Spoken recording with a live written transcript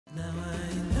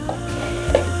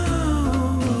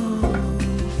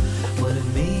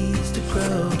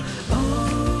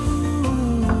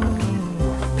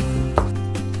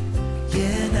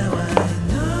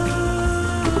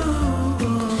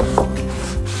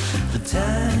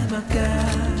oh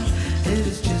God, it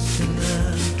is just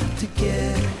enough to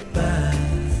get by.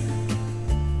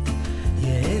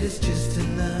 Yeah, it is just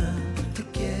enough to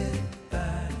get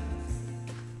by.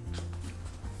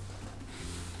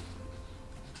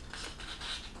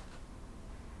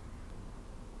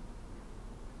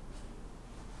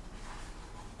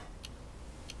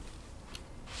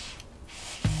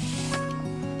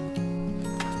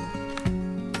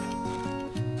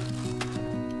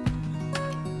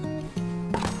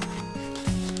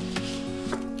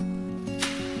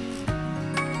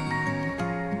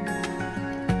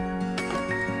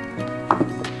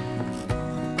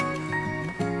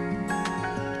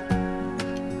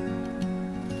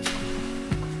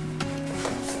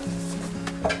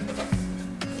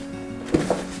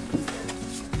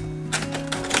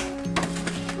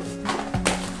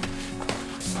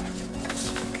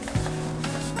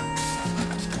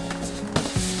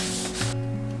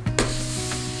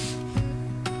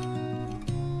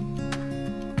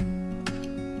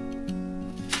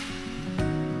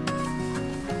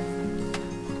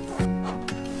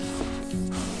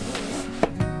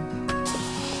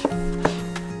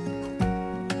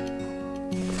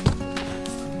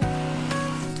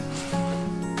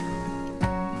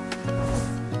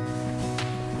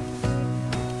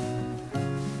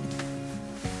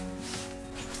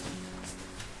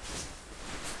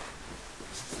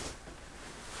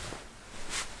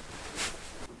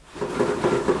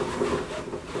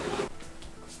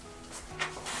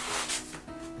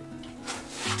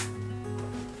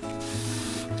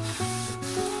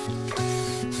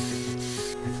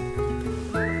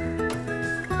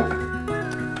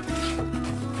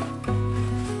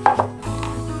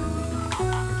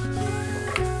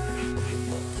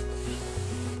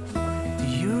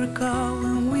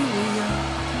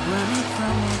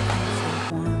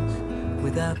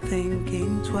 Without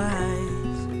thinking twice,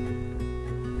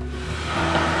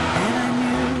 and I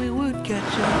knew we would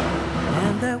catch up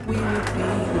and that we would be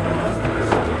the ones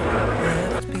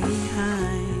left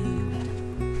behind.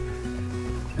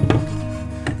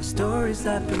 The stories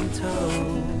I've been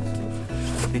told,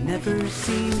 they never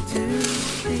seem to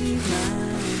leave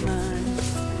my mind.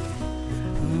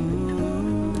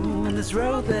 And this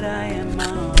road that I am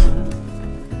on,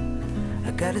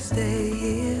 I gotta stay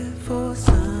here for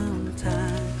some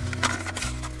time.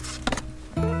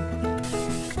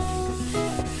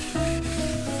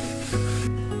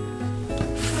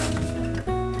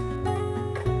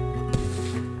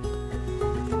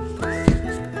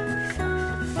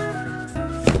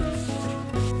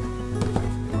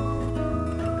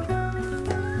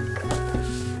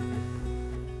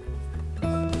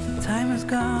 Time has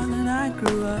gone and I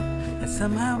grew up. I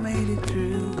somehow made it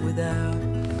through without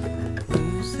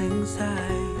losing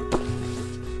sight.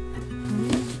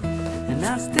 And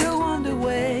I still wonder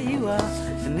where you are,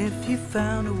 and if you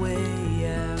found a way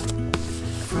out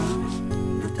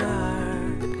from the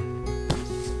dark.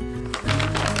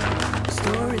 The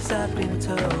stories I've been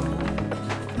told,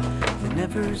 they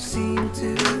never seem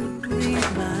to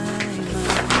leave my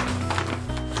mind.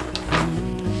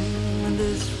 And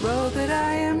this road that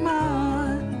I am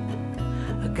on,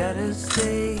 I gotta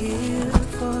stay here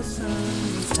for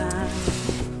some time.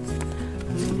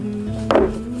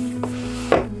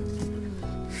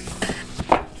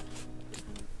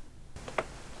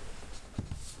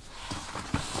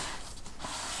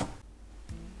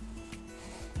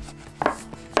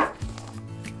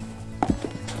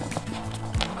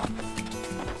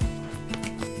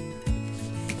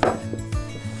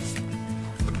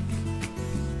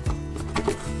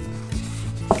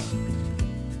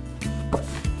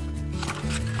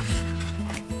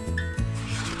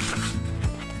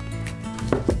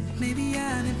 Maybe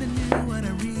I never knew what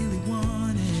I really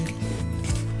wanted.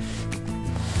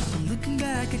 Looking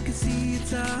back, I can see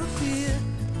it's all clear.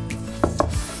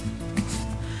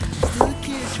 Still a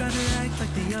kid trying to act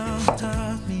like they all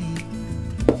taught me,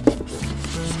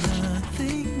 but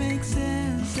nothing makes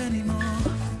sense anymore.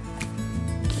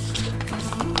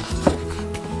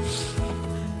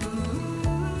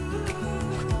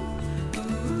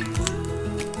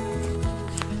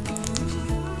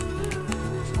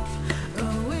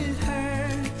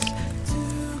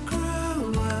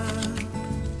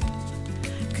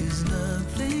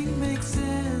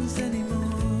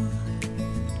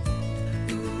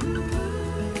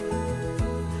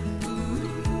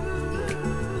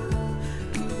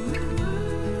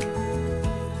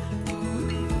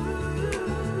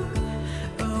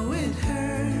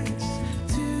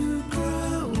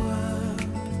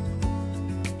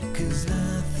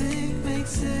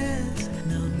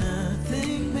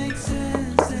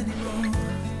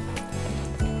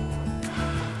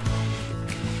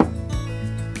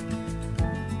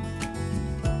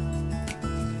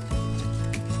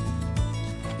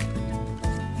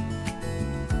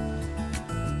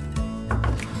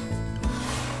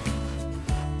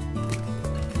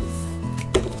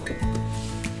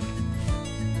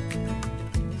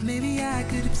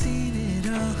 could have seen it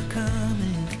all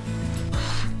coming,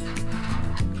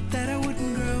 that I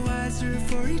wouldn't grow wiser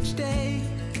for each day.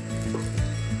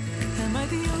 Am I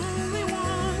the only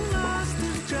one lost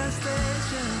in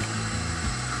translation?